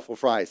those waffle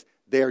fries.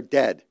 They're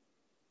dead.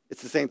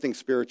 It's the same thing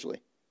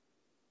spiritually.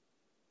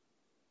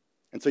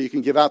 And so you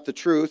can give out the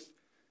truth.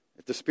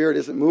 If the Spirit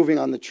isn't moving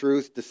on the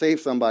truth to save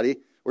somebody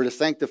or to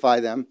sanctify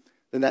them,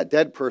 then that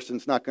dead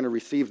person's not going to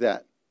receive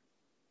that.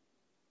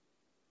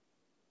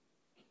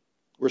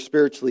 We're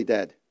spiritually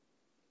dead.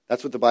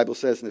 That's what the Bible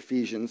says in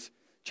Ephesians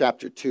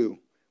chapter 2.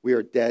 We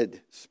are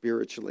dead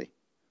spiritually.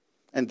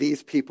 And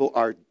these people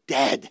are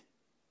dead.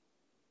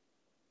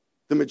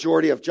 The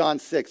majority of John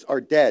 6 are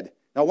dead.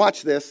 Now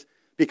watch this,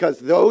 because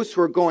those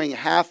who are going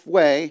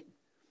halfway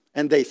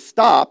and they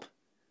stop,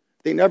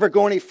 they never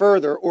go any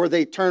further, or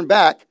they turn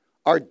back,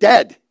 are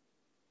dead.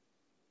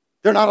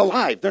 They're not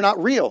alive. They're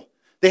not real.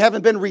 They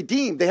haven't been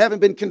redeemed. They haven't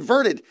been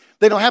converted.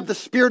 They don't have the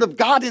Spirit of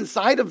God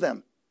inside of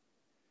them.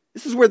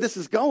 This is where this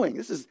is going.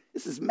 This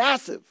is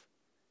massive.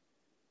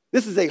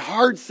 This is a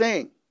hard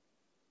saying.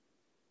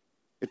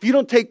 If you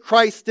don't take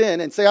Christ in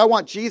and say, I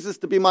want Jesus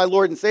to be my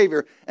Lord and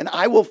Savior, and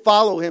I will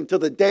follow him till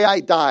the day I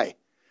die,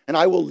 and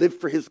I will live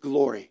for his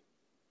glory.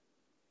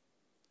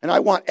 And I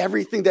want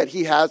everything that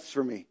he has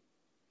for me.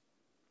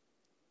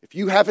 If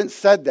you haven't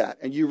said that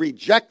and you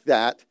reject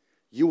that,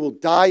 you will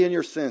die in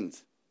your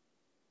sins.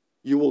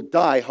 You will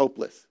die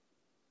hopeless.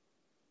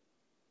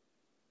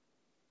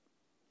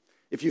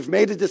 If you've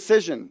made a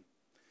decision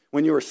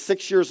when you were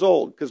 6 years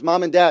old, because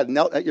mom and dad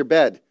knelt at your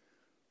bed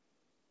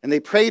and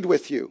they prayed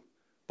with you,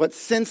 but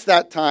since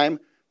that time,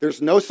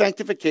 there's no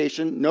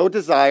sanctification, no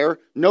desire,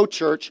 no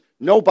church,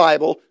 no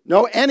Bible,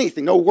 no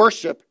anything, no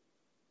worship.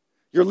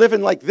 You're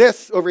living like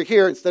this over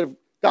here instead of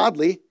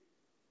godly.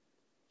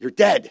 You're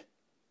dead.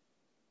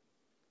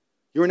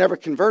 You were never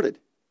converted.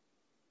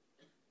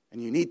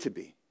 And you need to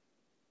be.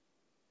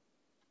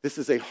 This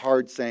is a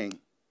hard saying.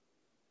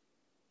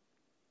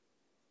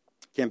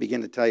 Can't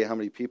begin to tell you how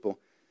many people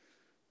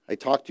I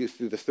talked to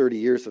through the 30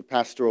 years of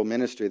pastoral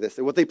ministry. They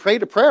say, well, they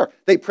prayed a prayer.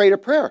 They prayed a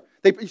prayer.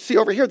 You see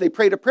over here, they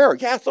prayed a prayer.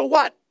 Yeah, so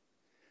what?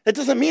 That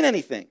doesn't mean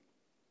anything.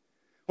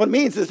 What it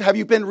means is, have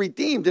you been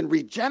redeemed and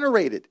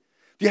regenerated?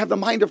 Do you have the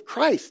mind of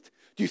Christ?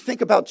 Do you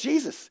think about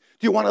Jesus?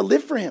 Do you want to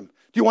live for him?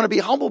 Do you want to be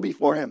humble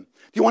before him?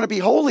 Do you want to be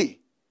holy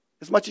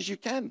as much as you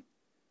can?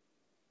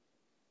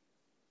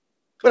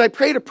 But I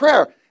prayed a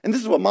prayer, and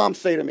this is what moms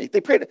say to me.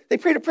 They prayed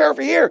a prayer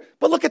over here,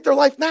 but look at their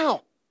life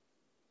now.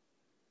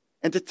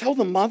 And to tell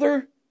the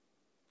mother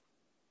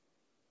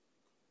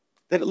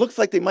that it looks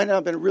like they might not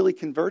have been really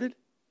converted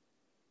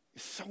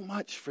is so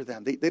much for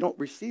them. They don't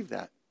receive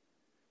that.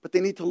 But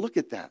they need to look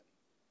at that.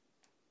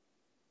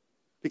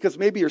 Because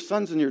maybe your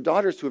sons and your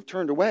daughters who have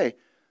turned away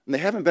and they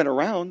haven't been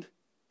around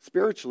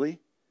spiritually,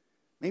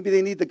 maybe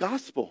they need the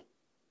gospel.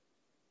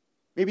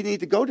 Maybe they need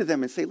to go to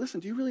them and say, listen,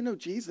 do you really know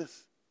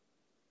Jesus?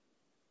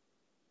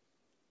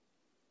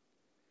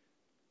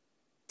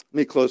 Let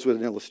me close with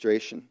an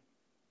illustration.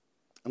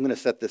 I'm going to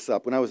set this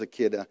up. When I was a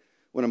kid,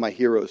 one of my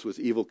heroes was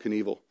Evel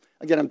Knievel.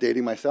 Again, I'm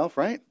dating myself,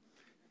 right?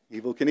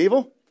 Evel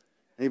Knievel.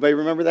 Anybody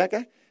remember that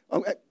guy?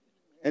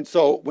 And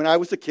so when I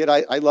was a kid,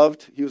 I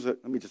loved,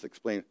 let me just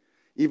explain.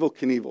 Evel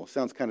Knievel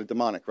sounds kind of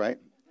demonic, right?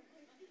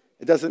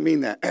 It doesn't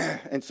mean that.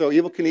 And so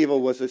Evel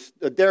Knievel was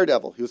a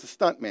daredevil. He was a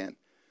stunt man.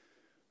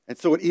 And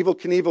so what Evel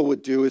Knievel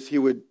would do is he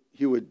would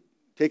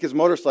take his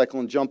motorcycle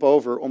and jump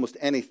over almost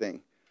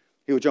anything.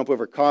 He would jump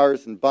over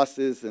cars and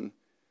buses and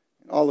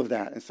all of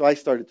that. And so I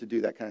started to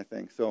do that kind of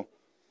thing. So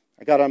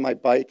I got on my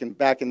bike, and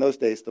back in those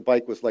days, the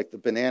bike was like the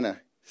banana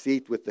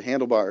seat with the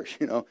handlebars,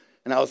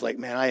 And I was like,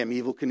 man, I am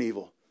Evel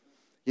Knievel.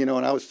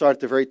 And I would start at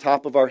the very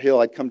top of our hill.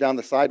 I'd come down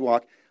the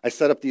sidewalk. I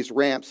set up these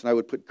ramps, and I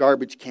would put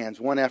garbage cans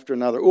one after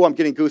another. Oh, I'm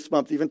getting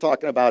goosebumps even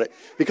talking about it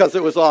because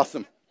it was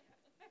awesome.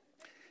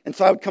 And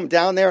so I would come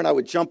down there, and I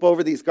would jump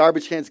over these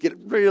garbage cans, get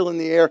real in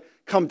the air,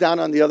 come down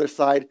on the other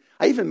side.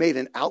 I even made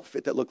an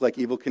outfit that looked like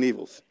Evel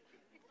Knievel's.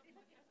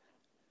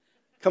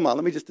 Come on,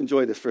 let me just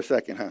enjoy this for a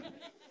second, huh?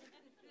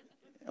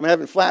 I'm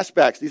having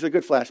flashbacks. These are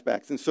good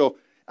flashbacks. And so,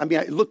 I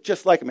looked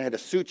just like him. I had a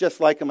suit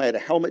just like him. I had a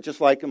helmet just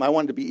like him. I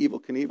wanted to be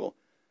Evel Knievel.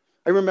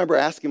 I remember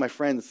asking my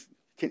friends,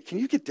 can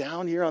you get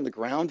down here on the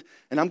ground,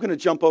 and I'm going to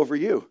jump over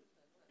you?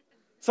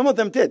 Some of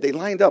them did. They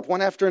lined up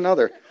one after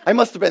another. I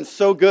must have been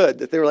so good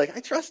that they were like,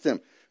 I trust him.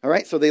 All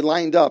right, so they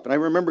lined up, and I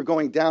remember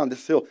going down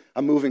this hill.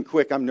 I'm moving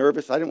quick. I'm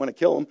nervous. I didn't want to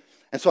kill him.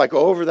 And so I go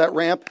over that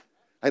ramp.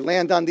 I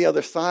land on the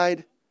other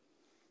side,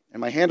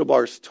 and my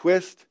handlebars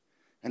twist,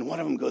 and one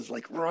of them goes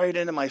like right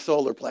into my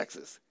solar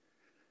plexus.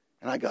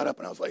 And I got up,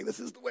 and I was like, this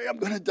is the way I'm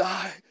going to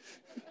die.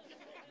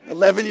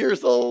 11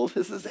 years old.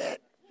 This is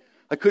it.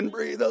 I couldn't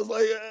breathe. I was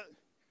like,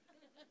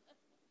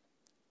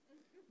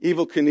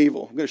 Evel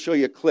Knievel. I'm going to show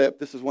you a clip.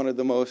 This is one of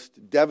the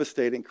most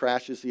devastating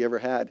crashes he ever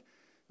had. It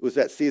was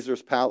at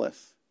Caesar's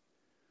Palace.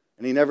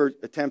 And he never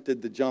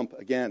attempted the jump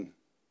again.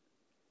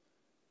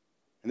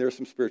 And there's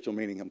some spiritual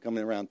meaning. I'm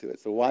coming around to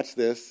it. So watch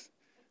this.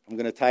 I'm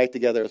going to tie it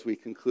together as we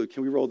conclude.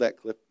 Can we roll that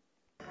clip?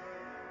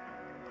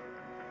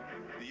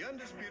 The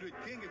undisputed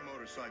king of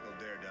motorcycle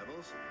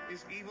daredevils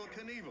is Evel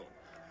Knievel.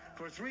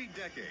 For 3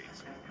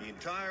 decades, the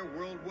entire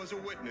world was a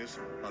witness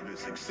of his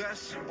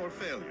success or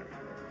failure.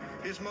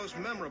 His most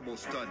memorable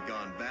stunt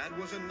gone bad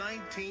was in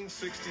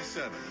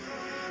 1967,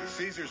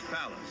 Caesar's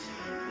Palace,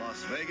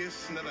 Las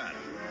Vegas, Nevada.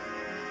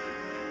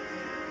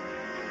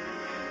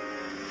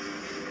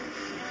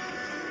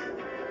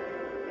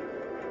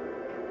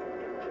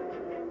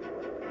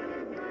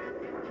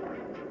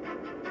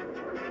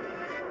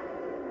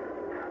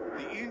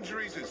 The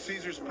injuries at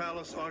Caesar's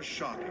Palace are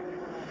shocking.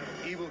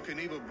 Evel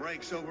Knievel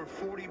breaks over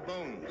 40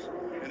 bones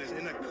and is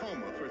in a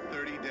coma for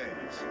 30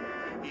 days.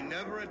 He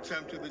never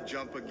attempted the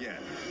jump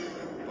again,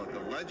 but the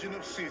legend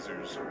of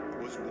Caesars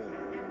was born.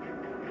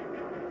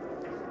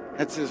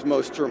 That's his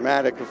most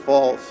dramatic of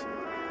falls.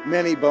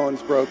 Many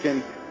bones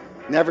broken.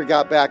 Never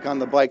got back on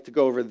the bike to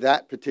go over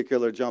that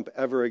particular jump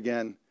ever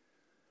again.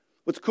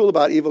 What's cool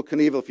about Evel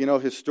Knievel, if you know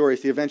his story,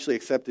 is he eventually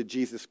accepted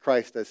Jesus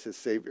Christ as his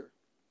Savior.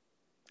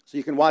 So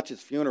you can watch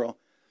his funeral.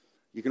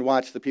 You can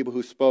watch the people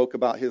who spoke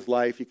about his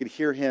life. You can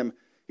hear him.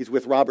 He's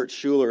with Robert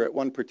Schuller at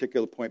one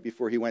particular point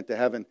before he went to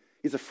heaven.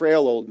 He's a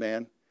frail old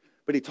man,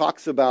 but he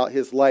talks about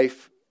his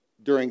life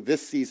during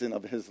this season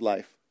of his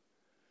life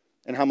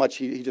and how much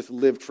he just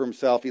lived for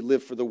himself. He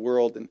lived for the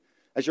world. And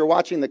as you're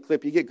watching the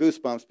clip, you get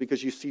goosebumps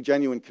because you see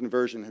genuine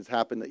conversion has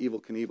happened to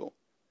Evel Knievel.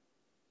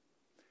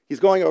 He's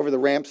going over the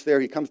ramps there.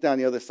 He comes down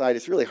the other side.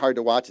 It's really hard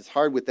to watch. It's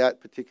hard with that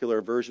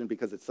particular version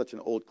because it's such an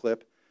old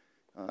clip.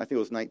 I think it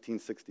was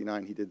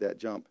 1969 he did that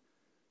jump.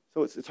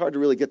 So it's hard to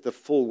really get the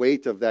full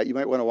weight of that. You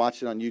might want to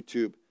watch it on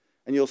YouTube,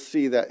 and you'll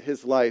see that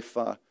his life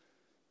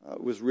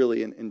was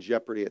really in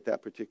jeopardy at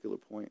that particular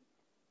point.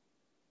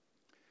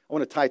 I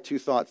want to tie 2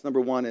 thoughts.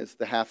 Number one is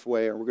the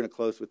halfway, and we're going to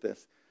close with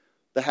this.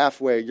 The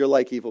halfway, you're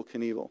like Evel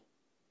Knievel.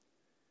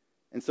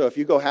 And so if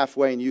you go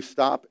halfway and you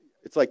stop,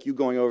 it's like you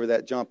going over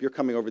that jump. You're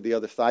coming over the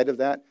other side of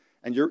that,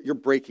 and you're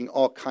breaking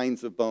all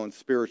kinds of bones,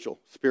 spiritual.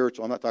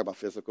 I'm not talking about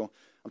physical.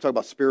 I'm talking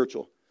about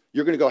spiritual.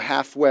 You're going to go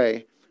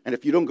halfway, and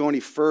if you don't go any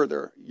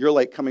further, you're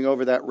like coming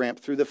over that ramp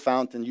through the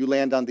fountain. You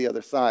land on the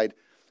other side,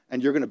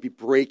 and you're going to be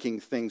breaking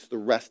things the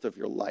rest of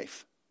your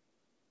life.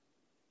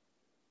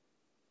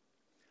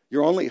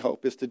 Your only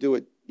hope is to do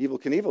what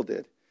Evel Knievel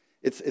did.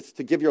 It's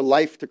to give your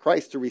life to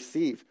Christ, to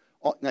receive.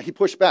 Now, he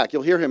pushed back.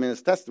 You'll hear him in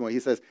his testimony. He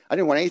says, I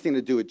didn't want anything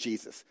to do with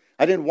Jesus.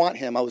 I didn't want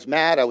him. I was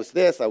mad. I was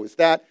this. I was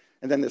that.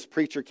 And then this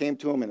preacher came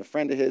to him and a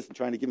friend of his and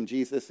trying to give him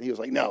Jesus, and he was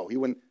like, no, he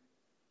wouldn't.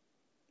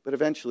 But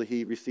eventually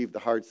he received the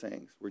hard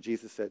sayings where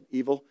Jesus said,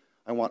 Evel,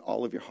 I want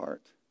all of your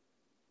heart.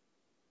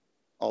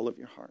 All of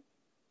your heart.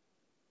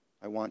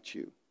 I want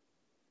you.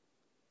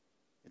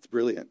 It's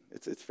brilliant.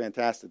 It's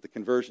fantastic, the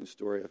conversion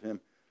story of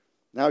him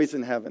Now he's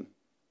in heaven.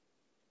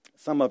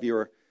 Some of you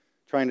are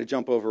trying to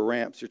jump over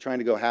ramps. You're trying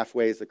to go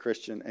halfway as a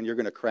Christian, and you're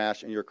going to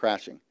crash, and you're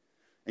crashing.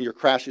 And your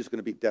crash is going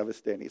to be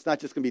devastating. It's not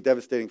just going to be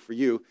devastating for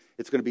you.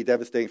 It's going to be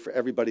devastating for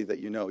everybody that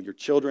you know, your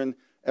children,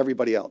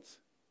 everybody else.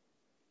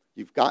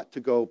 You've got to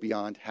go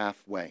beyond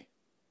halfway.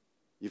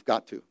 You've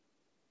got to.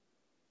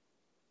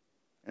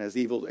 And as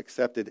evil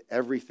accepted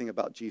everything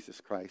about Jesus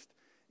Christ,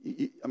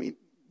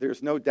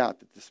 there's no doubt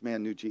that this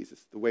man knew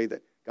Jesus, the way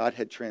that God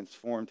had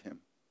transformed him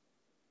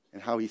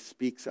and how he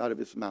speaks out of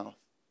his mouth.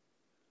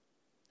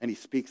 And he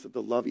speaks of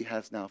the love he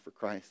has now for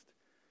Christ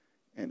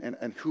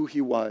and who he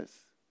was,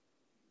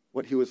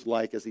 what he was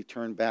like as he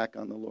turned back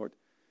on the Lord.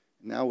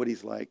 And now what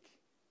he's like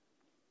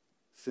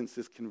since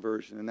his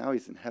conversion. And now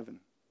he's in heaven.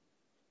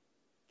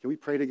 Can we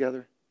pray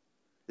together?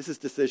 This is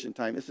decision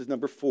time. This is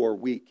number 4,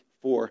 week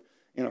 4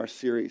 in our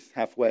series,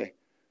 Halfway.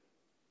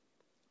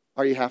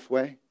 Are you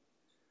halfway?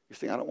 You're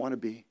saying, I don't want to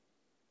be.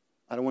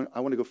 I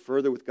want to go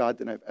further with God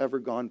than I've ever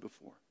gone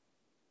before.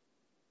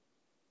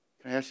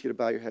 Can I ask you to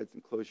bow your heads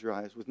and close your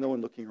eyes with no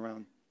one looking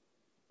around?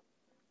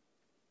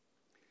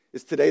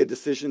 Is today a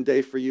decision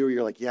day for you? Or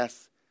you're like,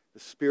 yes,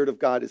 the Spirit of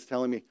God is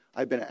telling me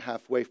I've been at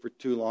halfway for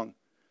too long,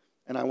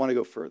 and I want to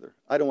go further.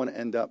 I don't want to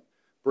end up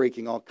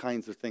breaking all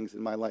kinds of things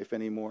in my life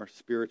anymore,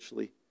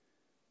 spiritually.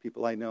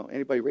 People I know.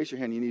 Anybody, raise your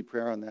hand. You need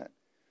prayer on that.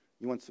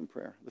 You want some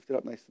prayer. Lift it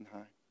up nice and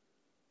high.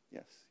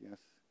 Yes, yes.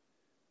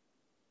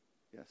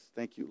 Yes,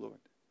 thank you, Lord.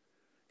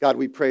 God,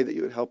 we pray that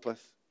you would help us.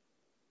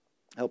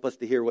 Help us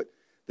to hear what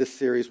this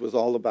series was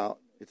all about.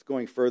 It's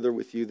going further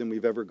with you than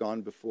we've ever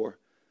gone before.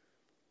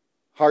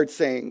 Hard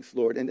sayings,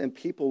 Lord, and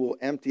people will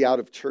empty out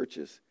of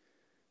churches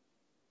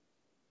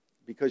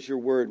because your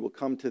word will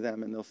come to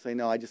them and they'll say,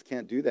 no, I just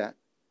can't do that.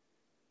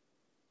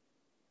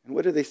 And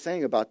what are they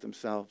saying about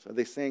themselves? Are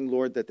they saying,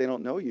 Lord, that they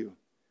don't know you?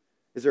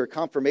 Is there a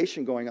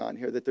confirmation going on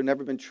here that they've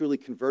never been truly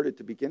converted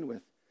to begin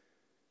with?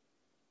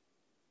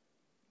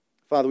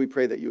 Father, we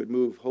pray that you would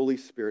move, Holy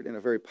Spirit, in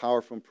a very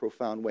powerful and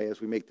profound way as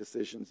we make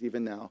decisions,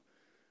 even now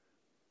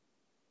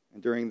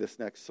and during this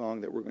next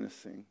song that we're going to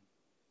sing.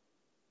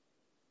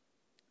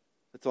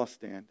 Let's all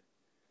stand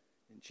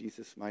in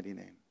Jesus' mighty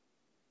name.